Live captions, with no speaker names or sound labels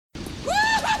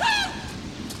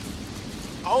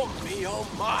Oh me, oh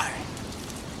my.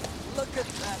 Look at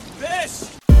that fish!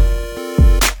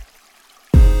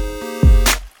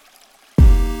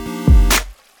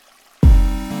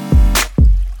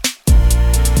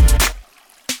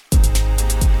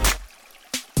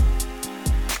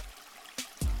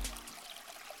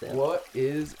 What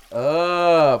is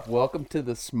up? Welcome to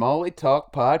the Smalley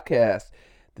Talk Podcast.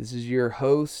 This is your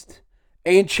host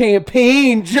and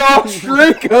champion, Josh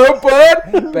Rico, bud.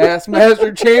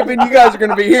 Bassmaster champion. You guys are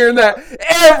going to be hearing that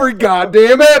every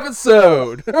goddamn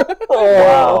episode.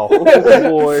 Wow. Oh,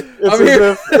 boy.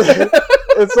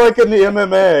 It's like in the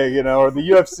MMA, you know, or the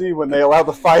UFC when they allow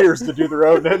the fighters to do their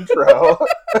own intro.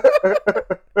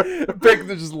 Pick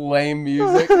the just lame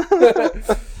music.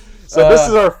 So this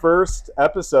is our first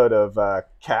episode of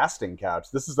Casting Couch.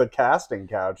 This is the Casting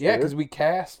Couch. Yeah, because we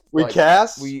cast. We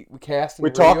cast. We cast. We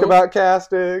talk about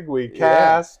casting. We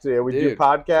cast. Yeah, we do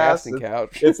podcasts. Casting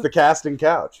Couch. It's the Casting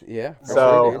Couch. Yeah.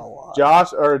 So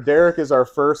Derek is our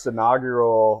first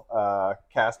inaugural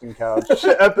Casting Couch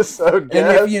episode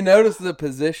guest. And if you notice the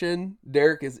position,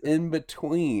 Derek is in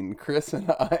between Chris and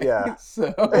I. Yeah.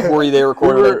 So were you there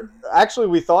recording? Actually,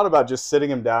 we thought about just sitting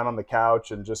him down on the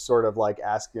couch and just sort of like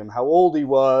asking him how old he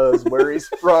was, where he's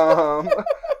from,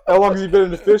 how long has he been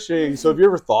into fishing. So have you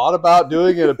ever thought about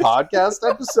doing a podcast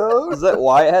episode? Is that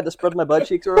why I had to spread my butt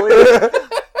cheeks earlier?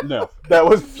 No, that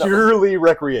was purely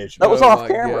recreational. That was off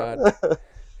camera.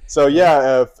 So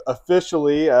yeah,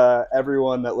 officially,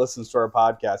 everyone that listens to our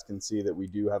podcast can see that we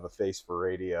do have a face for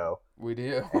radio. We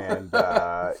do. And,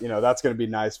 that's going to be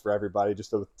nice for everybody.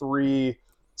 Just three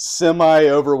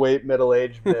semi-overweight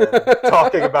middle-aged men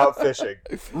talking about fishing.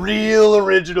 Real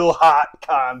original hot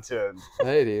content.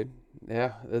 Hey, dude.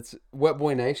 Yeah, that's Wet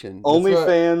Boy Nation.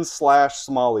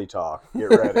 OnlyFans/Smalley Talk. Get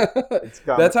ready. It's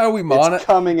coming. That's how we monetize. It's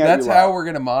coming at That's you how live. we're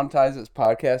gonna monetize this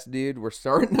podcast, dude. We're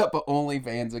starting up an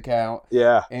OnlyFans account.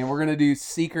 Yeah. And we're gonna do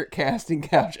secret Casting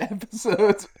Couch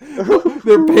episodes.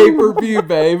 They're pay-per-view,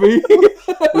 baby.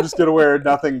 We're just gonna wear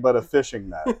nothing but a fishing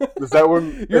net. Is that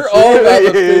when you're all about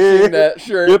the fishing net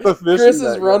shirt? Get the fishing Chris net,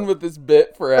 has run with this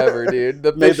bit forever, dude.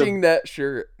 The fishing net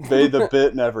shirt. May the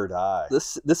bit never die.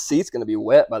 This seat's gonna be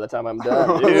wet by the time I'm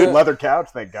done, dude. Leather couch,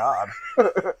 thank God.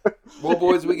 Well,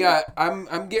 boys,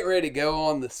 I'm getting ready to go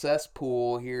on the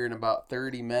cesspool here in about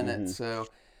 30 minutes. Mm-hmm.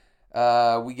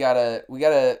 So we gotta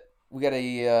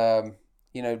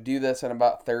do this in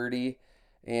about 30.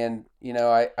 And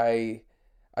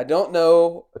I don't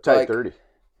know. A tight 30.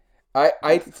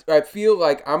 I feel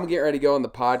like I'm getting ready to go on the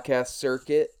podcast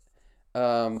circuit.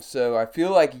 So I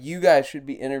feel like you guys should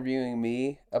be interviewing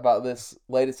me about this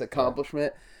latest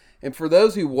accomplishment. And for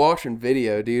those who watch in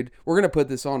video, dude, we're gonna put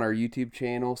this on our YouTube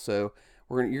channel, so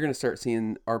you're gonna start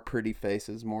seeing our pretty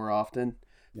faces more often.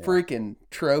 Yeah. Freaking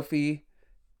trophy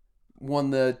won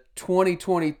the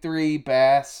 2023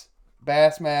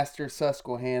 BASSMASTER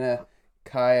Susquehanna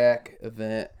Kayak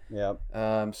event. Yep.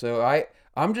 So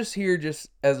I'm just here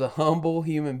just as a humble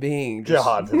human being.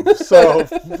 God,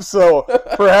 so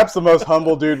perhaps the most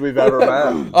humble dude we've ever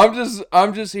met.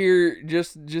 I'm just here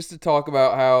just to talk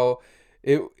about how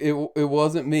it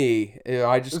wasn't me.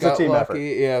 I just got lucky. Effort.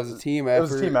 Yeah, it was a team effort. It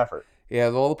was a team effort. Yeah, it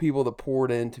was all the people that poured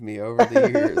into me over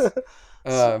the years.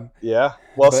 Yeah.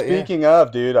 Well, speaking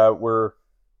of, dude, it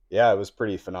was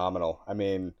pretty phenomenal. I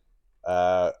mean,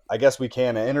 I guess we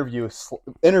can interview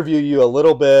you a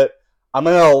little bit. I'm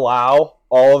going to allow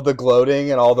all of the gloating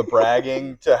and all the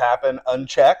bragging to happen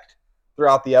unchecked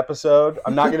throughout the episode.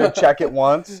 I'm not going to check it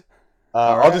once.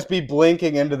 Right. I'll just be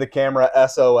blinking into the camera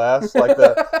SOS like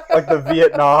the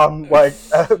Vietnam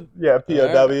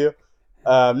POW.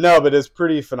 Right. No, but it's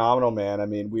pretty phenomenal, man. I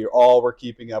mean, we all were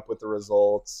keeping up with the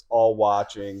results, all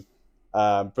watching.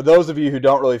 For those of you who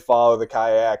don't really follow the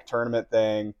kayak tournament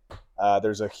thing,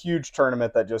 there's a huge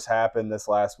tournament that just happened this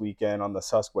last weekend on the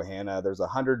Susquehanna. There's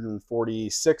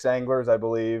 146 anglers, I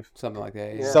believe. Something like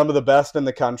that, yeah. Some of the best in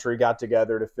the country got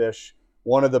together to fish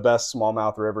one of the best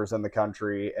smallmouth rivers in the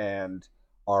country, and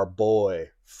our boy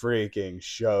freaking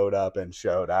showed up and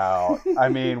showed out. I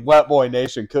mean, Wet Boy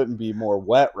Nation couldn't be more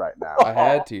wet right now. I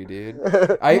had to, dude.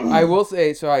 I will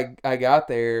say, so I got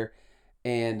there,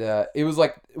 and it was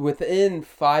like within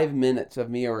 5 minutes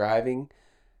of me arriving,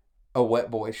 a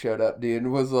wet boy showed up, dude,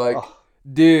 and was like,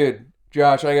 dude,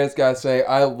 Josh, I just gotta say,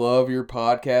 I love your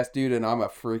podcast, dude, and I'm a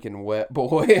freaking wet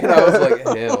boy. And I was like,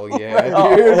 hell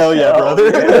yeah, dude. Hell yeah,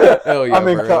 brother. Hell yeah,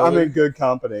 I'm in good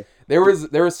company. There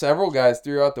was several guys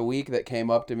throughout the week that came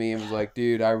up to me and was like,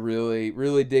 dude, I really,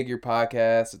 really dig your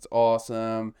podcast. It's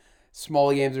awesome.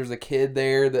 Small Games, there's a kid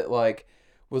there that, like,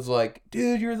 was like,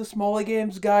 dude, you're the Smalley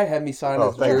Games guy. Had me sign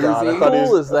his thank jersey. God. I How thought he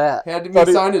cool was- is that? Had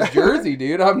me sign his jersey,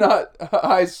 dude. I'm not.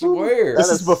 I swear. This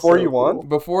That is is before so you won? cool.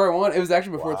 Before I won, it was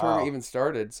actually before the Wow. tournament even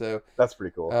started. So, That's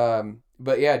pretty cool.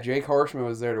 but yeah, Jake Harshman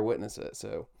was there to witness it.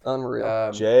 So,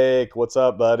 Unreal. Jake, what's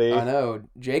up, buddy? I know,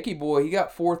 Jakey boy, he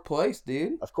got 4th place,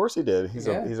 dude. Of course he did. He's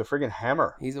a friggin'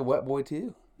 hammer. He's a wet boy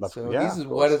too. So Yeah, he's as of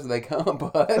wet course. as they come,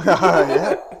 bud.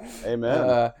 Yeah.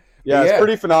 Amen. Yeah, it's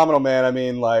pretty phenomenal, man. I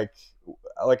mean, like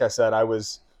I said, I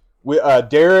was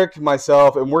Derek,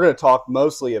 myself, and we're going to talk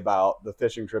mostly about the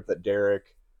fishing trip that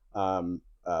Derek,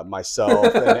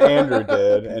 myself, and Andrew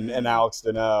did, and Alex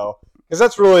Deneau, because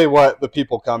that's really what the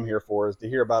people come here for, is to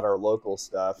hear about our local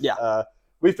stuff. Yeah.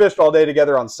 We fished all day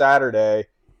together on Saturday,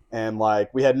 and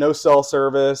like we had no cell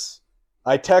service.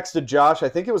 I texted Josh. I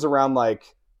think it was around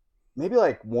maybe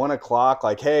 1 o'clock.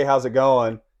 Like, hey, how's it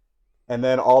going? And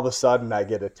then all of a sudden I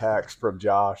get a text from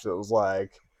Josh that was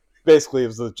like, basically it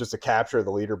was just a capture of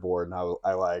the leaderboard. And I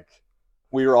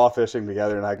we were all fishing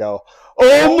together and I go,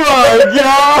 oh my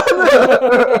God.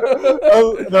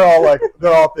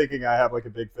 they're all thinking I have like a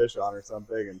big fish on or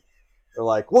something. And they're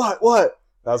like, what?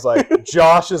 And I was like,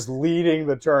 Josh is leading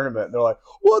the tournament. And they're like,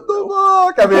 what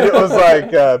the fuck? I mean, it was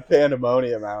like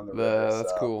pandemonium out on the river.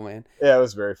 That's cool, man. Yeah, it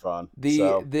was very fun.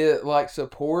 The like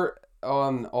support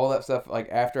on all that stuff, like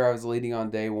after I was leading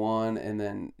on day 1, and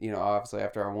then obviously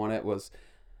after I won it was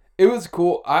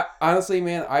cool. I honestly,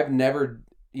 man, I've never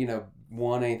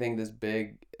won anything this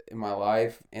big in my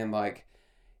life, and like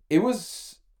it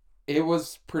was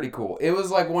pretty cool. It was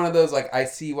like one of those, like, I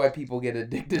see why people get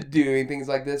addicted to doing things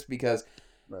like this, because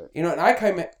right. and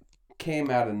I came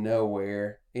out of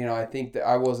nowhere. I think that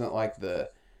I wasn't like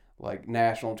the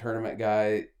national tournament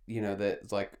guy,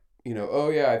 that's like, oh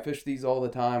yeah, I fish these all the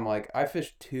time. Like, I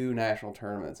fished 2 national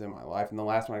tournaments in my life, and the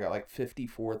last one I got like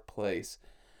 54th place.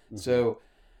 Mm-hmm. So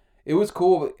it was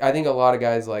cool. But I think a lot of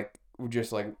guys like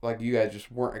just like you guys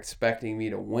just weren't expecting me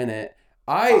to win it.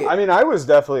 I mean, I was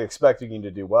definitely expecting you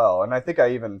to do well, and I think I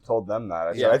even told them that.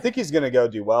 I said, I think he's going to go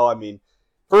do well. I mean,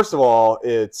 first of all,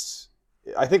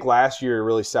 I think last year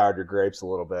really soured your grapes a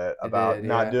little bit about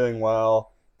not doing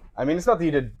well. I mean, it's not that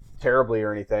you did terribly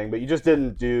or anything, but you just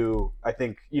didn't you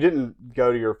didn't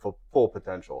go to your full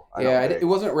potential. It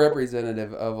wasn't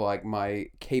representative of like my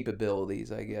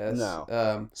capabilities, I guess.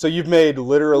 No. So you've made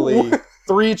literally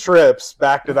 3 trips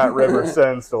back to that river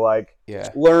since to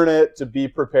learn it, to be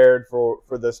prepared for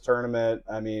this tournament.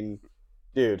 I mean,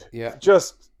 dude,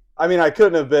 I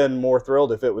couldn't have been more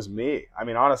thrilled if it was me. I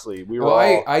mean, honestly,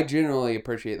 I genuinely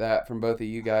appreciate that from both of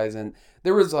you guys, and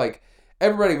there was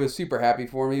everybody was super happy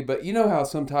for me, but you know how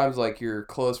sometimes like your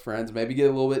close friends maybe get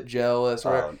a little bit jealous,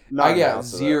 or I got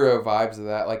zero vibes of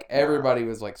that. Like, everybody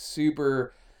was like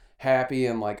super happy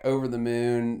and like over the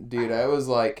moon, dude. I was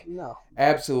like, no,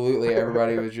 absolutely,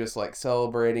 everybody was just like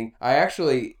celebrating. I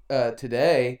actually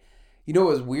today, what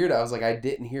was weird? I was like, I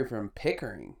didn't hear from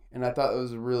Pickering, and I thought it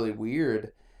was really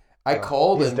weird. I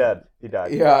called him. He's dead. He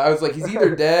died. Yeah, I was like, he's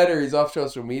either dead or he's off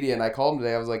social media, and I called him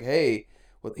today. I was like, hey.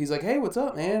 He's like, hey, what's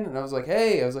up, man? And I was like,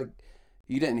 hey. I was like,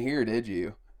 you didn't hear, did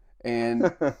you?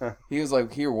 And he was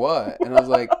like, hear what? And I was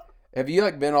like, have you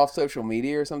been off social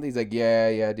media or something? He's like,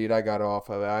 yeah, dude, I got off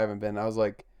of it. I haven't been. I was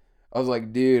like,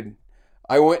 dude,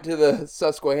 I went to the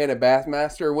Susquehanna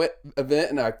BASSMASTER event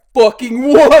and I fucking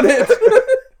won it.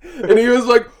 And he was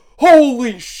like,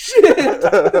 holy shit.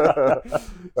 That's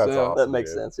awesome, that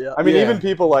makes dude. sense. Yeah. I mean, even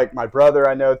people like my brother,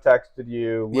 I know, texted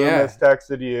you. Loomis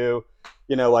texted you.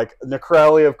 Like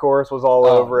Necrelli, of course, was all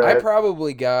over it. I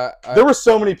probably got. There were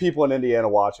so many people in Indiana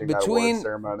watching that award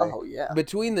ceremony. Oh yeah.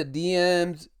 Between the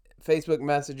DMs, Facebook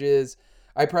messages,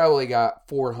 I probably got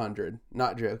 400.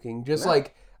 Not joking. Just I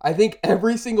think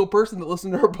every single person that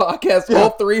listened to her podcast, all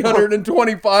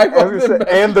 325 of them,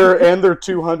 and their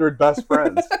 200 best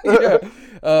friends. It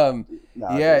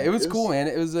was cool, man.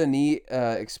 It was a neat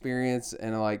experience,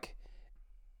 and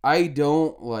I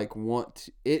don't want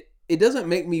it. It doesn't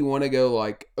make me want to go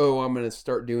oh, I'm going to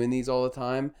start doing these all the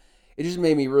time. It just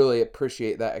made me really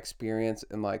appreciate that experience.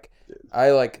 And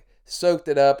I soaked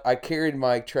it up. I carried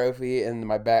my trophy in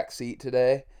my back seat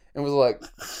today and was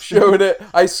showing it.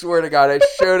 I swear to God, I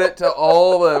showed it to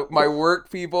all my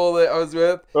work people that I was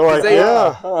with.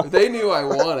 They knew I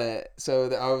won it.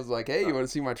 So I was like, hey, you want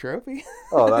to see my trophy?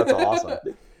 Oh, that's awesome.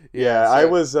 Yeah, I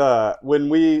was, so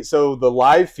the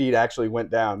live feed actually went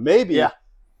down. Maybe, I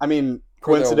mean,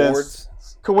 coincidence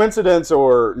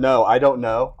or no, I don't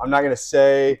know. I'm not going to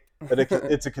say that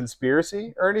it's a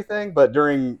conspiracy or anything, but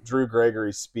during Drew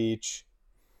Gregory's speech,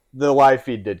 the live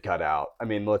feed did cut out. I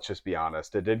mean, let's just be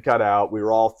honest. It did cut out. We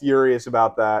were all furious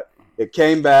about that. It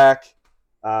came back.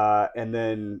 And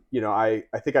then, I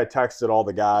think I texted all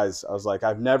the guys. I was like,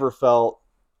 I've never felt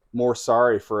more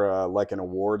sorry for an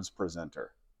awards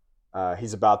presenter.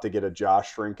 He's about to get a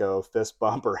Josh Shrinko fist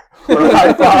bump or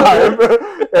high five,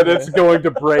 and it's going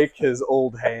to break his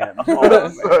old hand.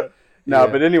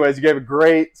 But anyways, you gave a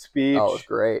great speech. Oh, it was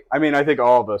great. I mean, I think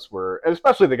all of us were,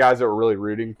 especially the guys that were really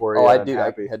rooting for you. Oh, I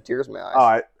had tears in my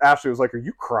eyes. Ashley was like, "Are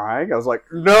you crying?" I was like,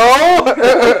 "No."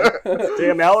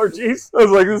 Damn allergies. I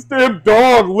was like, "This damn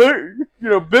dog,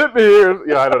 bit me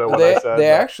here." I don't know what I said. They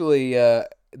actually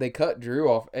they cut Drew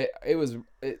off.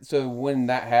 So when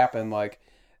that happened, like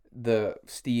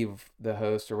Steve, the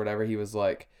host or whatever, he was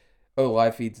like, "Oh,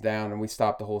 live feed's down," and we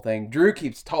stopped the whole thing. Drew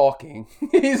keeps talking.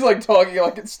 He's like talking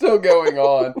like it's still going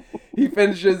on. He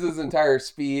finishes his entire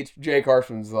speech. Jay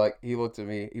Carson's like, he looked at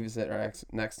me. He was sitting right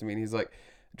next to me, and he's like,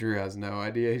 Drew has no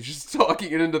idea. He's just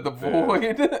talking it into the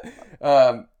void.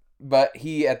 But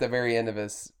he, at the very end of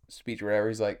his speech or whatever,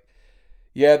 he's like,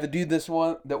 "Yeah, the dude that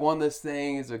won this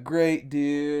thing is a great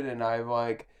dude," and I'm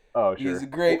like, "Oh, sure. He's a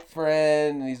great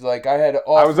friend." And he's like, I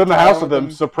was in the house with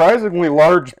him. Surprisingly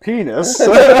large penis.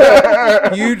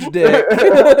 Huge dick.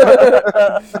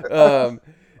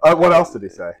 What else did he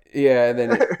say? Yeah, and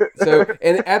then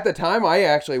and at the time I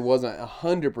actually wasn't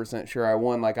 100% sure I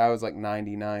won. Like I was like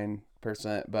 99%,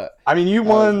 but I mean, you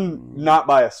won not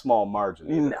by a small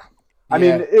margin. No. I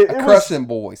mean, it crushed them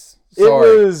boys. Sorry.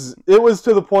 It was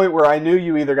to the point where I knew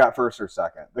you either got first or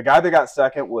second. The guy that got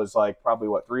second was like probably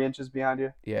 3 inches behind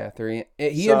you. Yeah, 3.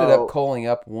 He ended up calling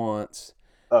up once.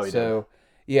 Oh, he did.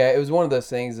 Yeah, it was one of those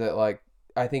things that like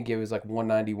I think it was like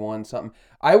 191 something.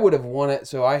 I would have won it,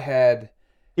 so I had.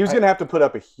 He was gonna have to put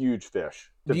up a huge fish.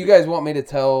 Do you guys want me to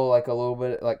tell like a little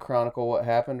bit, like chronicle what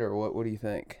happened, or what? What do you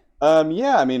think?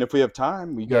 Yeah. I mean, if we have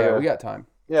time, we got time.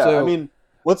 Yeah. So, I mean,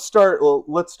 let's start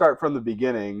from the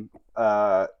beginning.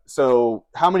 So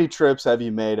how many trips have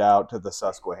you made out to the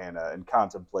Susquehanna in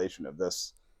contemplation of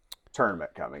this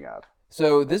tournament coming up?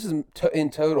 So this is in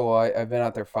total. I've been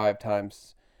out there 5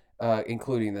 times,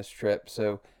 including this trip.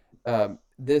 So I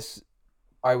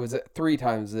was at 3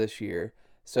 times this year.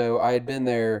 So I had been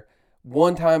there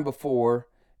 1 time before,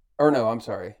 or no, I'm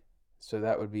sorry. So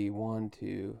that would be 1,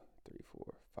 2, 3,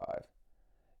 4, 5.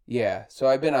 Yeah. So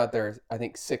I've been out there, I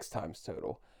think 6 times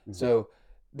total. Mm-hmm. So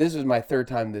this was my 3rd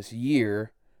time this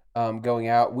year going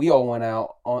out. We all went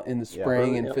out in the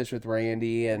spring and fished with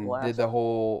Randy and did the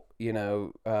whole,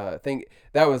 thing.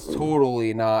 That was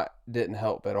totally didn't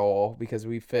help at all because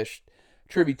we fished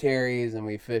tributaries and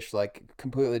we fished like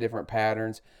completely different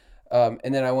patterns.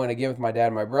 And then I went again with my dad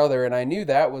and my brother, and I knew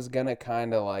that was going to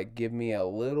kind of like give me a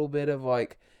little bit of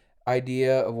like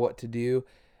idea of what to do.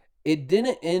 It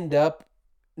didn't end up,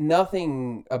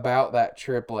 nothing about that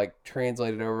trip like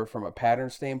translated over from a pattern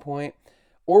standpoint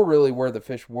or really where the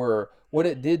fish were. What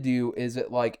it did do is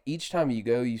it like each time you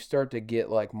go, you start to get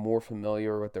like more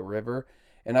familiar with the river.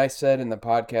 And I said in the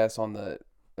podcast on the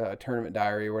tournament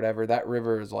diary or whatever, that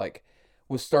river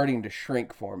was starting to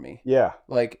shrink for me. Yeah.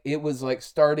 Like it was like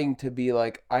starting to be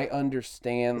like, I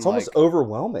understand. It's almost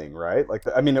overwhelming, right? Like,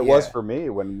 it was for me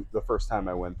when the first time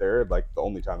I went there, like the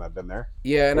only time I've been there.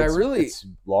 Yeah. And it's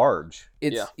large.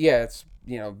 It's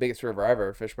biggest river I've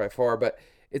ever fished by far, but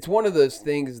it's one of those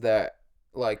things that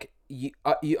like you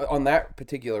on that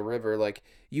particular river, like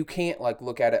you can't like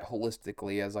look at it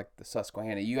holistically as like the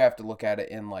Susquehanna. You have to look at it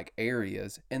in like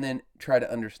areas and then try to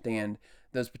understand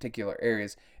those particular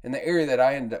areas. And the area that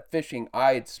I ended up fishing,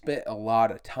 I had spent a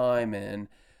lot of time in,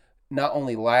 not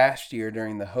only last year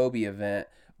during the Hobie event,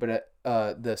 but at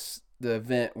the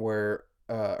event where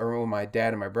or when my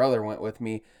dad and my brother went with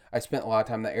me, I spent a lot of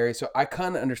time in that area. So I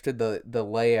kind of understood the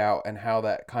layout and how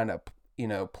that kind of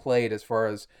played as far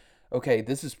as, okay,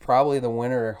 this is probably the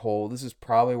winter hole. This is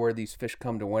probably where these fish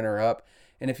come to winter up.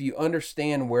 And if you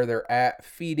understand where they're at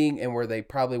feeding and where they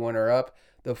probably winter up,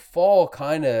 the fall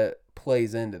kind of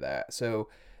plays into that. So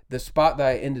the spot that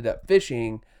I ended up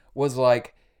fishing was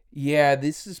like, yeah,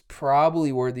 this is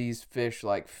probably where these fish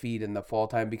like feed in the fall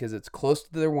time because it's close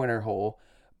to their winter hole,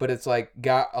 but it's like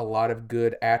got a lot of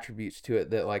good attributes to it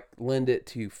that like lend it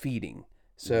to feeding.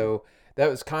 So that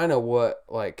was kind of what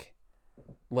like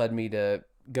led me to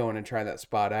going and trying that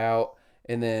spot out.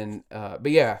 And then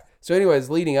but yeah, so anyways,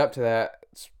 leading up to that,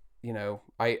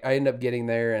 I ended up getting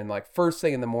there, and like first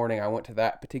thing in the morning I went to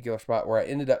that particular spot where I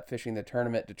ended up fishing the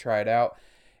tournament to try it out,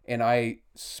 and I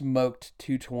smoked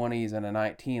 2 20s and a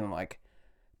 19 like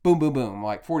boom boom boom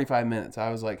like 45 minutes.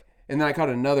 I was like, and then I caught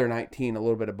another 19 a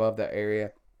little bit above that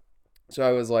area. So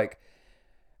I was like,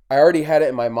 I already had it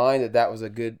in my mind that was a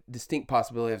good distinct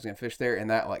possibility I was going to fish there, and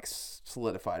that like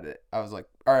solidified it. I was like,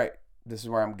 all right, this is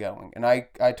where I'm going. And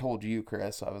I told you,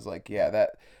 Chris, I was like, yeah,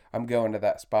 I'm going to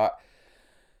that spot.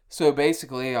 So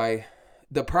basically,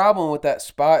 the problem with that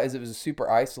spot is it was super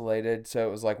isolated. So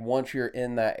it was like once you're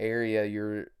in that area,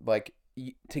 you're like,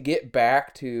 to get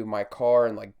back to my car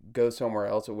and like go somewhere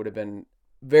else, it would have been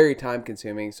very time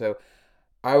consuming. So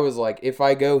I was like, if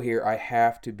I go here, I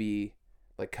have to be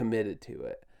like committed to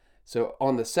it. So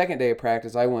on the second day of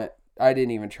practice, I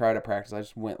didn't even try to practice. I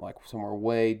just went like somewhere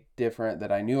way different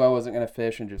that I knew I wasn't going to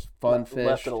fish and just fished.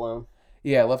 Left it alone.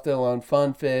 Yeah, left it alone,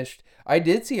 fun fished. I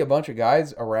did see a bunch of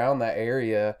guys around that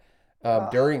area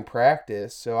during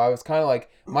practice. So I was kind of like,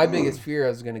 my biggest fear, I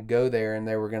was going to go there and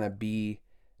there were going to be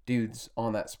dudes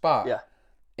on that spot. Yeah.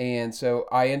 And so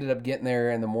I ended up getting there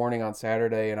in the morning on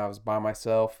Saturday and I was by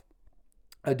myself.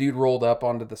 A dude rolled up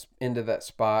into that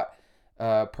spot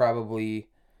probably,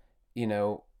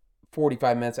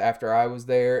 45 minutes after I was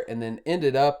there, and then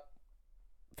ended up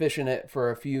fishing it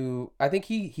for a few. I think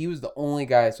he was the only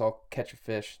guy I saw catch a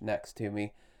fish next to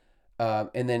me.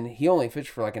 And then he only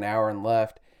fished for like an hour and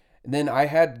left. And then I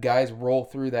had guys roll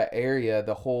through that area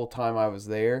the whole time I was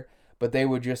there, but they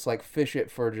would just like fish it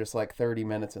for just like 30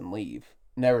 minutes and leave.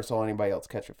 Never saw anybody else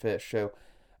catch a fish. So,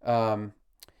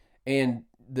 and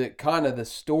the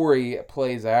story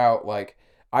plays out like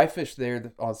I fished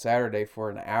there on Saturday for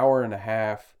an hour and a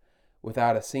half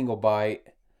without a single bite,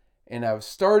 and I was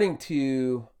starting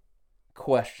to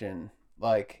question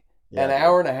like an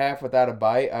hour and a half without a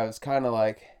bite. I was kind of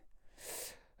like,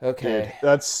 okay, dude,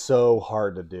 that's so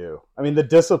hard to do. I mean, the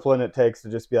discipline it takes to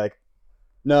just be like,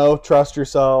 no, trust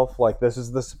yourself. Like, this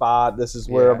is the spot. This is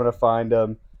where I'm going to find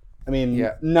them. I mean,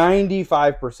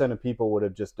 95% of people would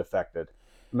have just defected.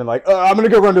 I mean, like, I'm going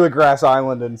to go run to a grass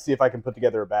island and see if I can put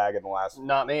together a bag in the last.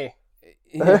 Not me.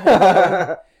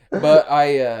 But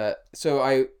I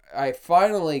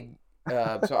finally,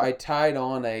 so I tied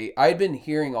on I'd been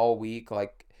hearing all week,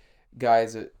 like,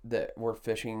 guys that were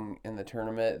fishing in the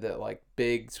tournament that, like,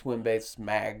 big swim baits,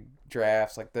 mag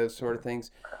drafts, like, those sort of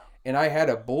things. And I had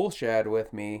a bull shad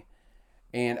with me.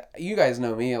 And you guys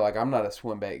know me, like, I'm not a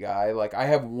swim bait guy. Like, I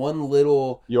have one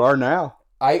little... You are now.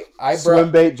 I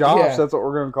swim bait Josh, that's what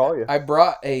we're going to call you. I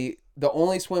brought the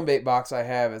only swim bait box I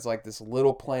have is like this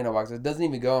little Plano box. It doesn't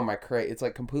even go in my crate. It's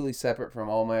like completely separate from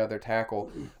all my other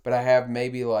tackle. But I have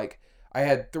maybe like, I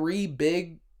had 3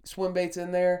 big swim baits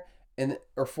in there,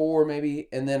 or 4 maybe,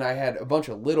 and then I had a bunch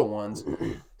of little ones.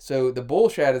 So the bull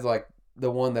shad is like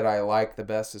the one that I like the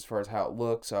best as far as how it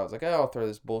looks. So I was like, oh, I'll throw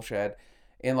this bull shad.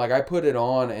 And like I put it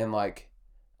on and like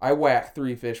I whacked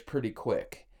 3 fish pretty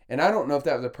quick. And I don't know if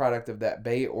that was a product of that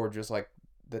bait or just like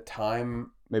the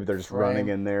time. Maybe they're just running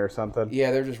in there or something.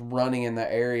 Yeah, they're just running in the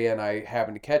area and I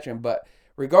happened to catch them. But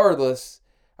regardless,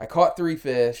 I caught 3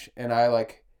 fish and I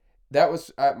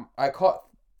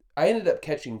ended up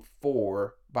catching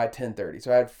 4 by 10:30.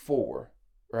 So I had 4,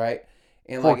 right?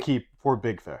 And 4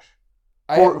 big fish.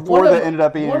 4 that ended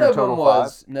up being your total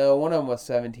 5? No, one of them was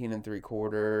 17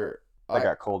 3/4. I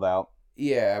got cold out.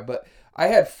 Yeah, but I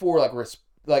had 4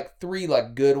 like 3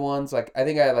 like good ones. Like I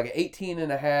think I had like 18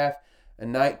 and a half, a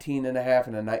 19 and a half,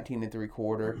 and a 19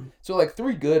 3/4. So like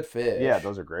 3 good fish. Yeah,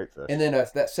 those are great fish. And then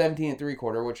that 17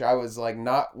 3/4, which I was like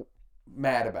not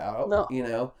mad about.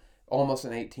 No. Almost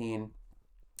an 18.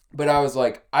 But I was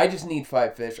like, I just need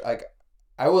 5 fish. Like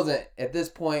I wasn't at this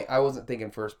point. I wasn't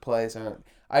thinking first place.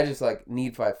 I just like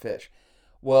need 5 fish.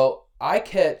 Well, I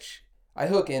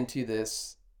hook into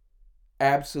this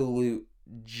absolute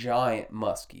giant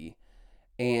muskie.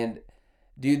 And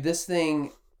dude, this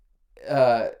thing,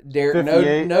 no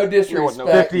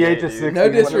disrespect, 58 to 60. No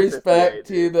disrespect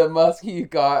to the muskie you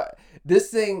got. This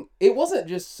thing, it wasn't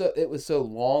just it was so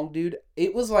long, dude.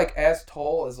 It was like as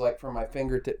tall as like from my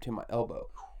fingertip to my elbow.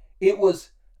 It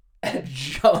was a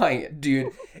giant,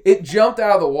 dude. It jumped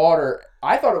out of the water.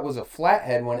 I thought it was a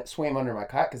flathead when it swam under my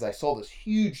kayak because I saw this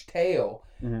huge tail,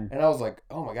 and I was like,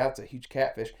 oh my god, it's a huge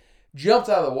catfish. Jumps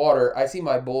out of the water. I see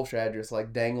my bull shad just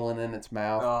like dangling in its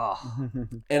mouth. Oh.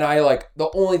 And I the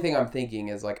only thing I'm thinking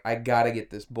is like, I gotta get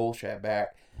this bull shad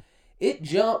back. It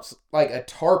jumps like a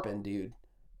tarpon, dude.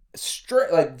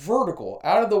 Straight, like vertical,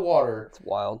 out of the water. It's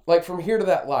wild. Like from here to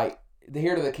that light,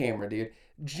 here to the camera, dude.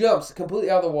 Jumps completely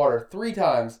out of the water 3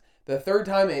 times. The 3rd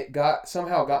time it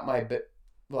somehow got my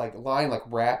line like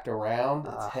wrapped around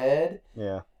its head.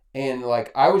 Yeah. And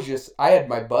like I had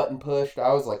my button pushed.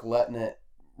 I was like letting it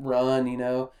run,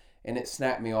 and it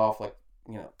snapped me off like,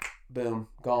 boom,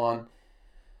 gone.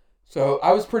 So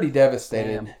I was pretty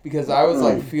devastated because I was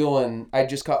like feeling I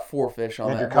just caught 4 fish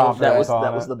on that. That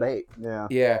was the bait. Yeah.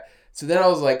 Yeah. So then I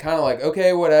was like kind of like,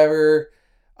 okay, whatever.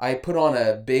 I put on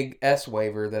a big S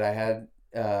waver that I had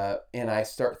and I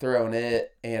start throwing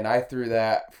it, and I threw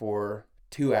that for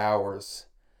 2 hours.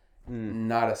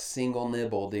 Not a single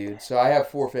nibble, dude. So I have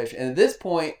 4 fish, and at this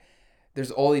point,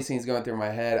 there's all these things going through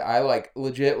my head. I like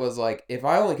legit was like, if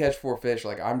I only catch 4 fish,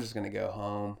 like I'm just gonna go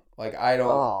home. Like I don't.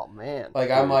 Oh man.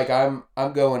 Like I'm like I'm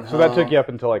going home. So that took you up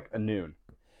until like a noon.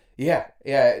 Yeah,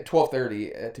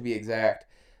 12:30 to be exact.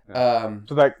 Yeah.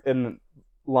 So that and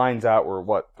lines out were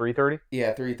what 3:30?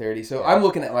 Yeah, 3:30. So I'm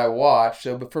looking at my watch.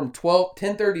 So but from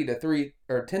 10:30 to 10:30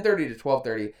 to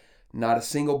 12:30, not a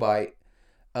single bite.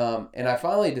 And I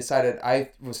finally decided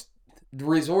I was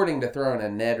resorting to throwing a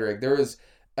Ned rig. There was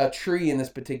a tree in this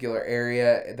particular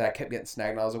area that I kept getting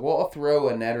snagged. And I was like, well, I'll throw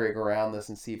a Ned rig around this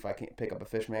and see if I can't pick up a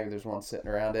fish. Maybe there's one sitting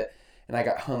around it. And I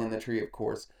got hung in the tree, of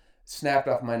course. Snapped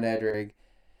off my Ned rig.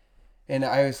 And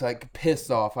I was like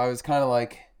pissed off. I was kind of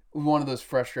like one of those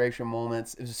frustration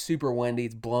moments. It was super windy.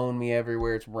 It's blowing me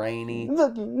everywhere. It's rainy.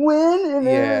 Fucking wind.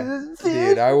 Yeah,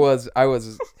 dude. I was.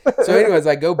 So, anyways,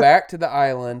 I go back to the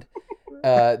island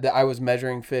that I was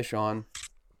measuring fish on.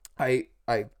 I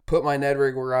put my Ned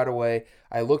rig right away.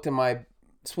 I looked in my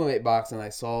swim bait box and I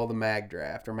saw the mag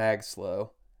draft or mag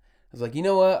slow. I was like, you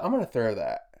know what? I'm gonna throw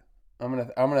that. I'm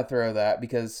gonna throw that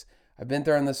because I've been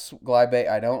throwing this glide bait.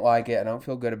 I don't like it. I don't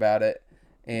feel good about it.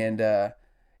 And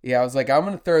yeah, I was like, I'm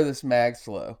gonna throw this mag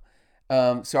slow.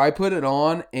 So I put it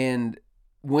on and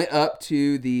went up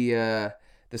to the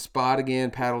spot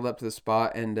again, paddled up to the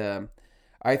spot, and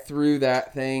I threw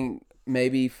that thing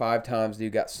maybe 5 times.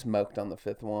 Dude, got smoked on the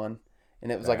 5th one,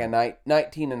 and it was like a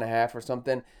 19 and a half or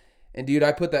something. And dude,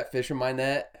 I put that fish in my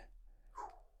net.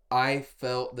 I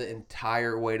felt the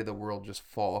entire weight of the world just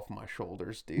fall off my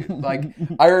shoulders, dude. Like,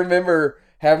 I remember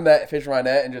having that fish in my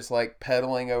net and just, like,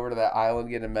 pedaling over to that island,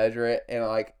 getting to measure it. And,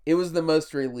 like, it was the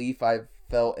most relief I've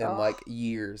felt in, like,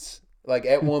 years. Like,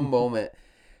 at one moment.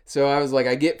 So I was like,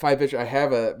 I get 5 fish. I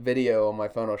have a video on my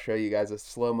phone. I'll show you guys a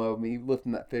slow-mo of me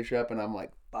lifting that fish up. And I'm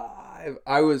like, 5.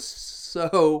 I was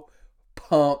so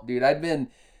pumped, dude.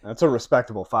 That's a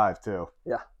respectable 5, too.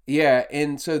 Yeah. Yeah.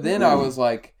 And so then I was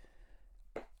like,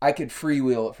 I could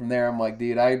freewheel it from there. I'm like,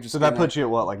 dude, So that puts you at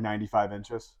what, like 95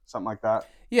 inches? Something like that?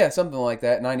 Yeah, something like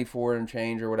that, 94 and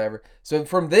change or whatever. So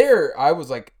from there, I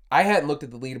was like, I hadn't looked at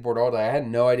the leaderboard all day. I had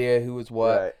no idea who was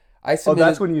what. Right.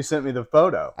 That's when you sent me the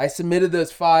photo. I submitted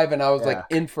those 5 and I was like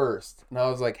in first. And I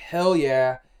was like, hell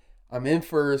yeah, I'm in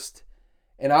first.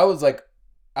 And I was like,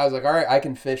 all right, I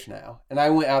can fish now. And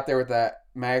I went out there with that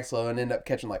mag slow and ended up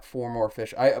catching like 4 more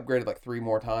fish. I upgraded like 3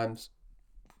 more times.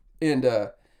 And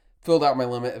filled out my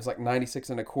limit. It was like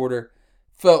 96 and a quarter.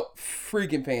 Felt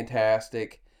freaking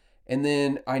fantastic. And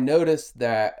then I noticed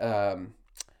that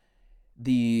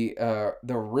the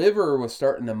river was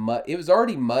starting to mud. It was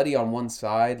already muddy on one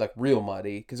side, like real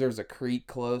muddy, because there was a creek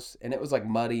close, and it was like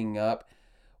muddying up.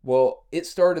 Well,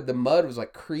 the mud was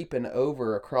like creeping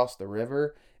over across the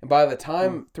river. And by the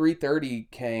time 3:30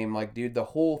 came, like, dude, the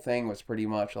whole thing was pretty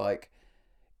much like,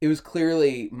 it was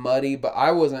clearly muddy, but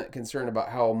I wasn't concerned about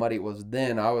how muddy it was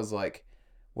then. I was like,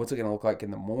 what's it going to look like in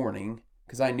the morning?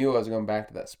 Because I knew I was going back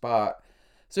to that spot.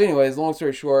 So anyways, long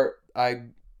story short, I,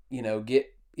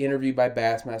 get interviewed by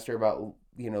Bassmaster about,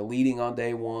 leading on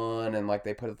day 1. And like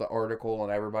they put up the article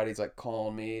and everybody's like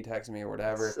calling me, texting me or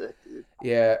whatever. Sick, dude.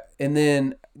 Yeah. And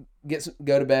then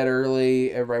go to bed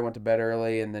early. Everybody went to bed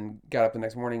early and then got up the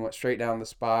next morning, went straight down the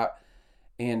spot.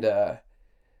 And,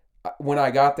 when I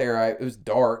got there, it was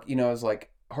dark. It was like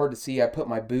hard to see. I put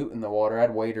my boot in the water. I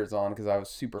had waders on because I was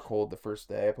super cold the first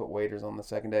day. I put waders on the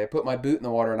second day. I put my boot in the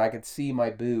water and I could see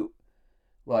my boot,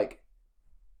 like,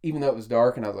 even though it was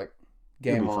dark. And I was like,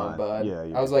 game on, bud.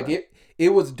 Yeah, I was like, it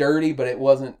was dirty, but it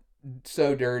wasn't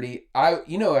so dirty.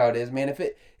 You know how it is, man. If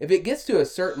it gets to a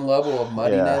certain level of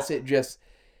muddiness,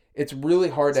 it's really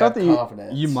hard to have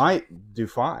confidence. You might do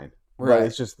fine, right? But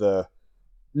it's just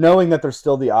knowing that there's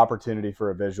still the opportunity for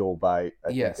a visual bite, I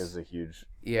think is a huge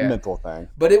mental thing.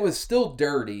 But it was still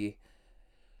dirty.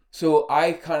 So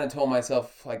I kind of told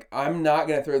myself, like, I'm not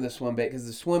going to throw the swim bait because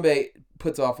the swim bait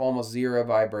puts off almost 0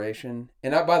 vibration.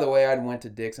 And by the way, I went to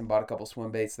Dick's and bought a couple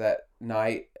swim baits that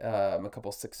night, a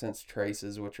couple 6 cents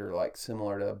traces, which are like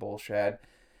similar to a bull shad.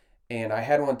 And I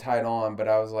had one tied on, but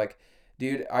I was like,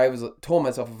 dude, told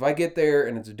myself, if I get there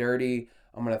and it's dirty,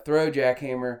 I'm going to throw a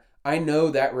jackhammer. I know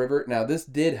that river. Now, this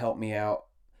did help me out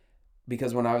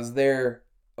because when I was there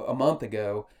a month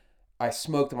ago, I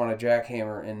smoked them on a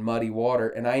jackhammer in muddy water,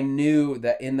 and I knew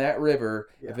that in that river,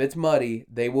 if it's muddy,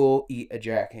 they will eat a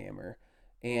jackhammer.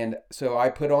 And so I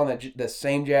put on the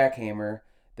same jackhammer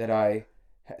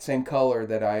same color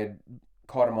that I had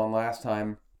caught them on last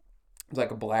time. It was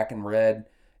like a black and red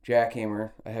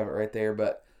jackhammer. I have it right there,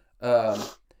 but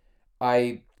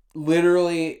I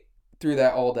literally through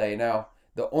that all day. Now,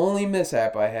 the only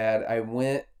mishap I had, I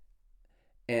went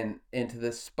into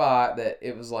this spot that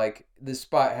it was like, this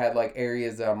spot had like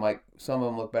areas that I'm like, some of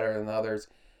them look better than others.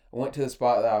 I went to the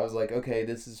spot that I was like, okay,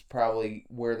 this is probably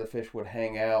where the fish would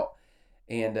hang out.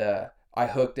 And I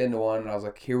hooked into one and I was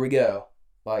like, here we go.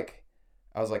 Like,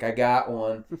 I was like, I got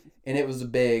one. And it was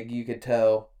big, you could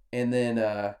tell. And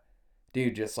then,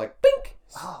 dude, just like, bink,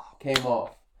 came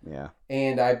off. Yeah.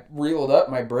 And I reeled up,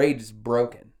 my braid is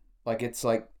broken. Like, it's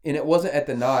like, and it wasn't at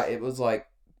the knot, it was like,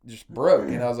 just broke.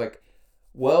 And I was like,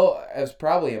 well, it was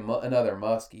probably another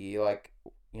muskie, like,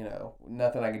 you know,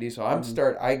 nothing I could do. So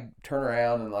I turn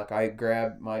around and like I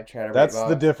grab my chatterbait That's box.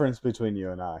 the difference between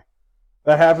you and I.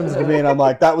 That happens to me, and I'm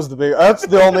like, that's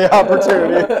the only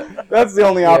opportunity. That's the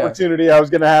only opportunity I was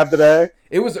gonna have today.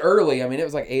 It was early. I mean, it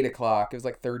was like 8 o'clock. It was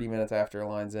like 30 minutes after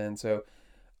line's in. So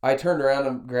I turned around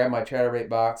and grabbed my chatterbait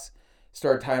box,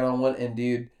 started tying on one, and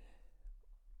dude,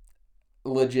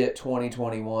 legit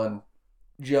 2021.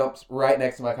 Jumps right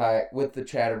next to my kayak with the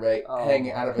chatterbait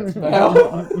hanging out of its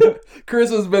mouth. Chris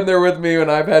has been there with me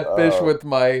when I've had fish with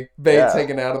my baits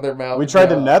hanging out of their mouth. We tried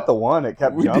to net the one; it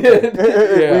kept jumping. Did.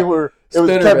 Yeah.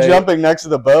 It kept jumping next to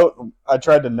the boat. I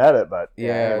tried to net it, but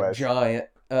anyways. Giant.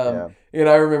 And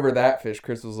I remember that fish.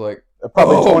 Chris was like,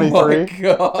 probably 23. Oh my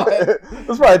god, it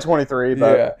was probably 23,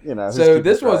 but you know. So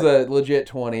this was a legit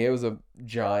 20. It was a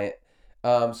giant.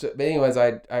 But anyways,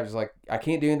 I was like, I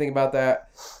can't do anything about that.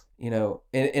 You know,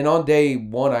 and on day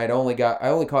one, I only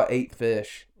caught 8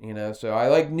 fish, you know, so I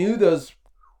like knew those,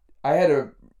 I had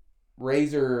a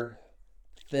razor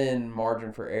thin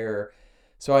margin for error.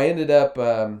 So I ended up,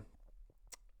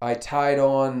 I tied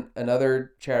on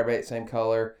another chatterbait, same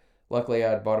color. Luckily I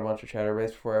had bought a bunch of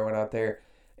chatterbaits before I went out there.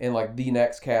 And like the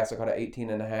next cast, I caught an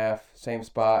 18.5, same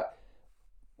spot.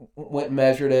 Went and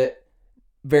measured it.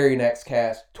 Very next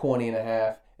cast,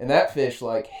 20.5. And that fish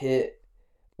like hit,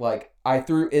 like I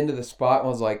threw into the spot and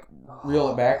was like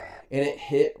reeling it back, and it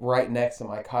hit right next to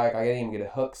my kayak. I didn't even get a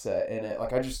hook set in it.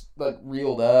 Like I just like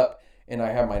reeled up, and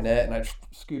I had my net, and I just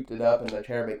scooped it up, and the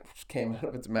chatterbait just came out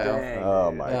of its mouth. Dang,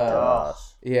 oh my gosh!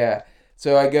 Yeah.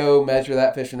 So I go measure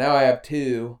that fish, and now I have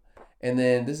 2, and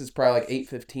then this is probably like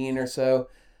 8:15 or so,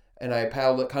 and I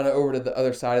paddled it kind of over to the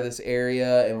other side of this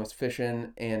area and was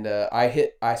fishing, and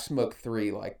I smoked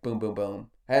 3, like boom, boom,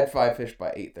 boom. I had 5 fish by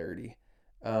 8:30.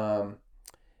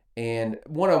 And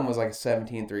one of them was like a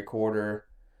 17 3/4,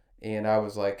 and I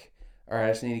was like, all right,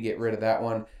 I just need to get rid of that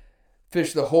one.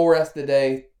 Fished the whole rest of the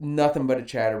day, nothing but a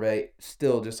chatterbait,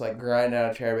 still just like grinding out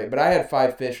a chatterbait. But I had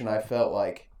 5 fish, and I felt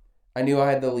like I knew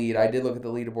I had the lead. I did look at the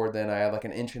leaderboard then. I had like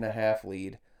an 1.5 inch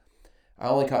lead. I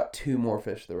only caught 2 more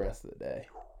fish the rest of the day.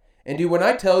 And dude, when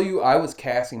I tell you I was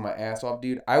casting my ass off,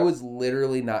 dude, I was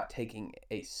literally not taking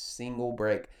a single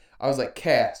break. I was like,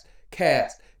 cast,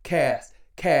 cast, cast,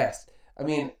 cast. I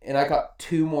mean, and I caught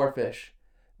 2 more fish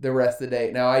the rest of the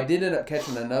day. Now, I did end up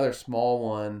catching another small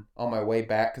one on my way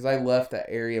back because I left that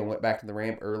area and went back to the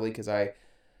ramp early because I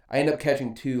ended up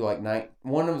catching 2, like,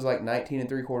 one was like 19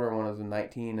 3/4 and one was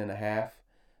 19.5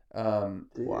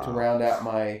 to round out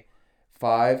my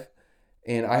 5.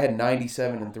 And I had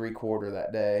 97 3/4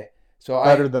 that day. So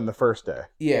better than the first day.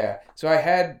 Yeah. So I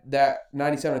had that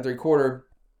 97 3/4,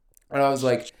 and I was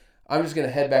like, I'm just going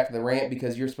to head back to the ramp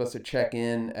because you're supposed to check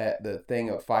in at the thing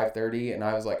at 5:30. And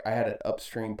I was like, I had an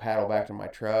upstream paddle back to my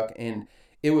truck, and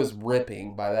it was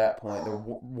ripping by that point. The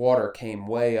water came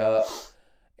way up,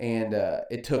 and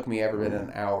it took me every bit of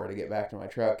an hour to get back to my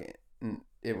truck. And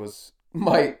it was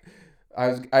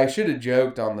I should have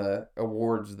joked on the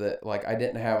awards that like I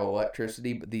didn't have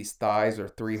electricity, but these thighs are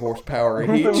 3 horsepower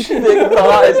each. Big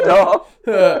thighs, dog.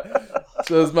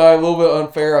 So it's a little bit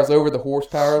unfair. I was over the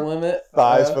horsepower limit.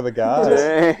 Thighs for the guys.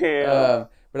 Damn.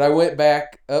 But I went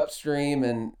back upstream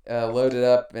and loaded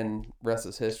up, and rest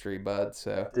is history, bud.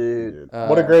 So, dude,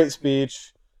 what a great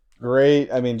speech!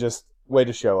 Great, I mean, just way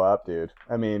to show up, dude.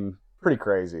 I mean, pretty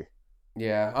crazy.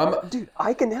 Yeah, dude,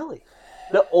 Ike and Ellie,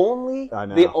 the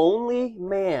only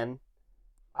man,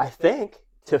 I think,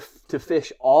 to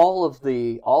fish all of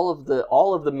the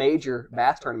major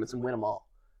bass tournaments and win them all.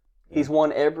 He's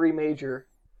won every major,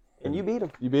 and you beat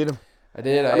him. You beat him. I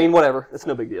did. I mean, whatever. It's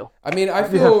no big deal. I mean, I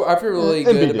feel really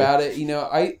good about it. You know,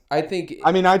 I think.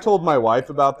 I mean, I told my wife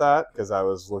about that because I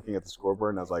was looking at the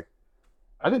scoreboard and I was like,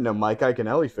 I didn't know Mike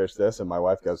Iaconelli fished this, and my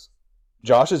wife goes,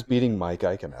 "Josh is beating Mike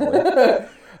Iaconelli."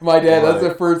 My dad. That's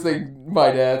the first thing my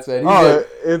dad said. He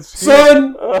said,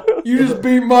 "Son, you just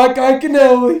beat Mike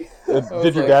Iaconelli."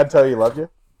 Did your dad tell you he loved you?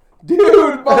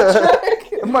 Dude, my check.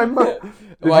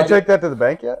 Did you take that to the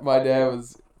bank yet? My dad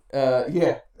was,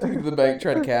 yeah. Took the bank,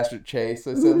 tried to cash it Chase.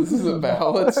 I said, "This is a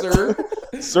ballot, sir."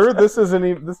 Sir, this doesn't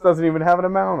even have an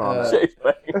amount on it. Chase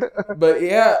Bank. But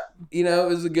yeah, it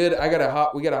was a good.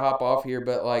 We gotta hop off here,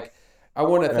 but like, I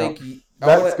want to thank you.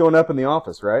 That's going up in the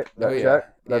office, right? That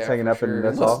check? That's hanging up sure. in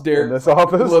this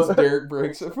office. Unless Derek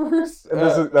breaks it first.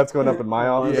 And that's going up in my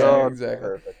office. Yeah, exactly.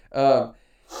 Perfect.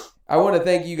 I want to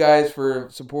thank you guys for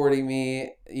supporting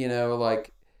me.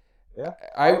 Like, yeah,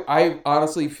 I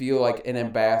honestly feel like an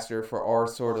ambassador for our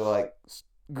sort of like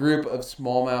group of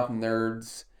smallmouth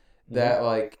nerds that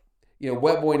like,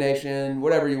 Wet Boy Nation,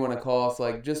 whatever you want to call us,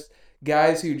 like just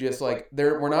guys who just like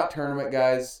we're not tournament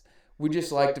guys. We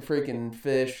just like to freaking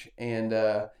fish, and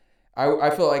I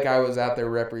feel like I was out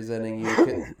there representing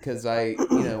you because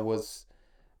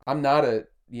I'm not a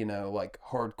like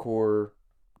hardcore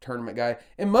tournament guy,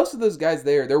 and most of those guys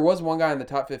there was one guy in the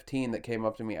top 15 that came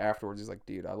up to me afterwards. He's like,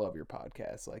 "Dude, I love your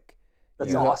podcast. Like,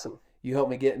 that's awesome. You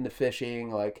helped me get into fishing.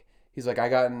 Like, he's like, I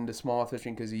got into small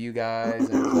fishing because of you guys,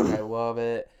 and he's like, I love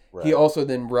it." Right. He also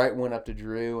then went up to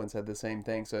Drew and said the same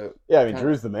thing. So yeah, I mean,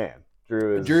 Drew's the man.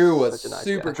 Drew was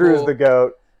super cool. Drew's the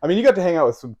goat. I mean, you got to hang out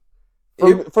with some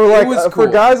for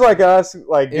guys like us.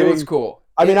 Like, it was cool.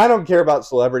 I mean, I don't care about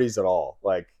celebrities at all.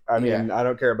 Like, I mean, I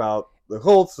don't care about the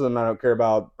Colts, and I don't care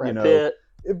about Brad Pitt.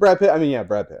 Brad Pitt. I mean, yeah,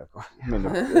 Brad Pitt. I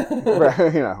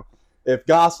mean, if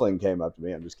Gosling came up to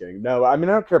me, I'm just kidding. No, I mean,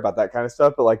 I don't care about that kind of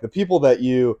stuff. But like the people that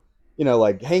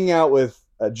like hanging out with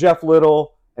Jeff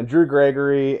Little and Drew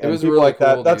Gregory and people really like cool,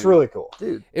 that. That's really cool,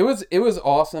 dude. It was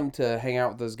awesome to hang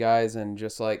out with those guys and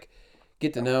just like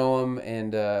get to know them,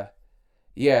 and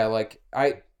like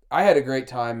I had a great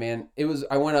time, man.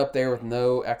 I went up there with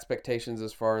no expectations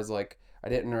as far as like I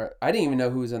didn't even know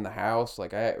who was in the house.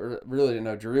 Like I really didn't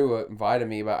know. Drew invited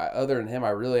me, but other than him,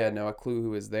 I really had no clue who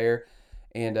was there,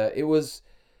 and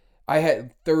I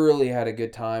had thoroughly had a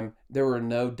good time. There were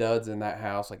no duds in that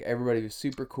house. Like everybody was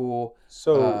super cool.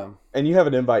 So, and you have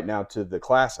an invite now to the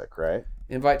Classic, right?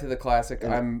 Invite to the Classic.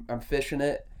 I'm fishing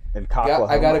it. In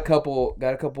I got a couple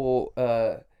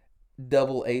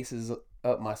double aces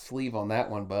up my sleeve on that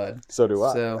one, bud. So do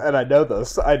I. And I know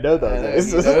those.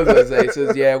 Aces. You know those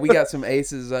aces. Yeah, we got some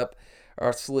aces up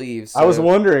our sleeves. So. I was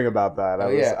wondering about that.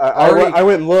 I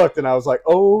went and looked, and I was like,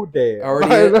 "Oh damn!"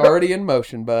 Already in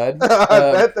motion, bud.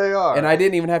 I bet they are. And I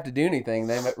didn't even have to do anything.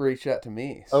 They reached out to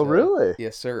me. So. Oh really?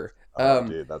 Yes, sir.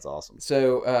 Dude, that's awesome.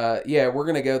 So we're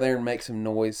gonna go there and make some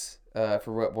noise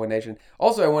for Wet Boy Nation.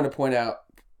 Also, I want to point out.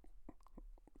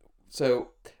 So,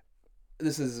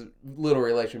 this is little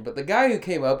relation, but the guy who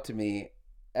came up to me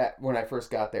when I first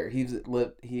got there, he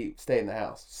stayed in the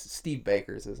house. Steve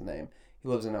Baker is his name. He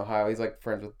lives in Ohio. He's like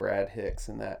friends with Brad Hicks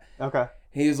and that. Okay.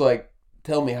 He was like,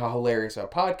 tell me how hilarious our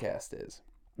podcast is.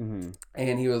 Mm-hmm.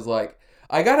 And he was like,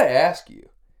 I got to ask you.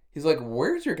 He's like,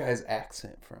 where's your guy's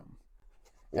accent from?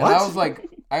 What? And I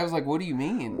was like, what do you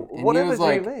mean? And whatever he was do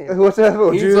like, you mean?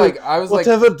 Whatever. He's like, I was like,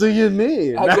 whatever do you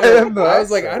mean? I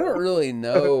was like, I don't really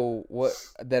know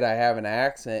that I have an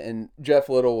accent. And Jeff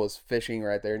Little was fishing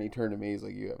right there, and he turned to me. He's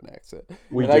like, you have an accent.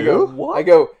 We and do? I go, what?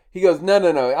 He goes, no.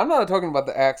 I'm not talking about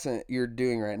the accent you're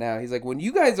doing right now. He's like, when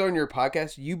you guys are on your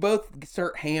podcast, you both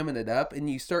start hamming it up, and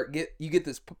you get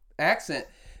this accent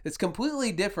that's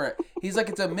completely different. He's like,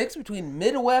 it's a mix between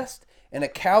Midwest and a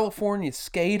California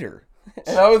skater.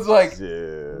 And I was like,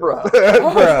 bro,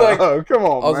 come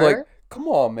on, I was like, come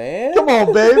on, man. Come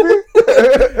on, baby.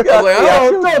 I was like,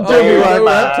 don't do me like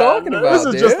what I'm talking about. This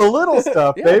is just the little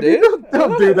stuff, yeah, baby.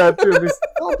 Don't do that to me.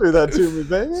 Don't do that to me,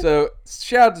 baby. So,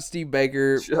 shout out to Steve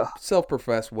Baker,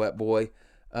 self-professed wet boy.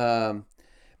 But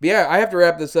yeah, I have to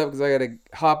wrap this up because I got to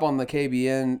hop on the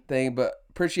KBN thing. But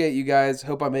appreciate you guys.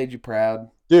 Hope I made you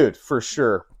proud, dude. For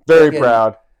sure, very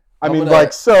proud.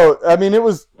 It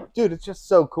was, dude, it's just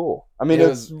so cool. I mean,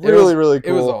 it's really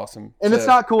cool. It was awesome. And it's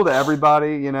not cool to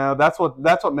everybody, that's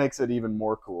what makes it even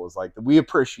more cool is like, we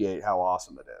appreciate how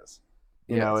awesome it is.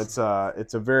 You know, it's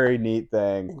a very neat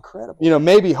thing. Incredible.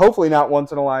 Maybe, hopefully not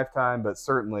once in a lifetime, but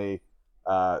certainly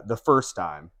the first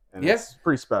time. And it's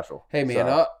pretty special. Hey,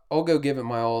 man, I'll go give it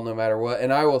my all no matter what.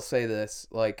 And I will say this,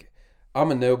 like, I'm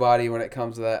a nobody when it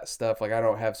comes to that stuff. Like, I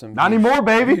don't have some not anymore,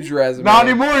 baby. Huge resume. Not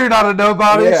anymore. You're not a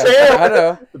nobody. Yeah, I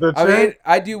know. I mean,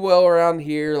 I do well around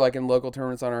here, like in local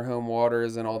tournaments on our home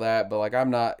waters and all that. But like, I'm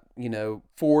not,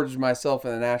 forged myself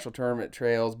in the national tournament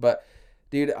trails. But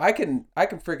dude, I can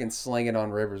freaking sling it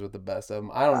on rivers with the best of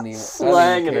them. I don't even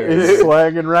slanging care. He's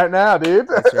slanging right now, dude.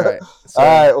 That's right. So, all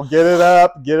right, well, get it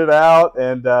up, get it out,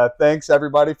 and thanks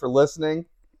everybody for listening.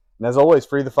 And as always,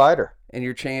 free the fighter. And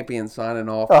your champion signing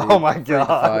off. Oh my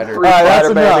God. Free the fighter. All right, that's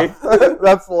enough.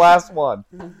 That's the last one.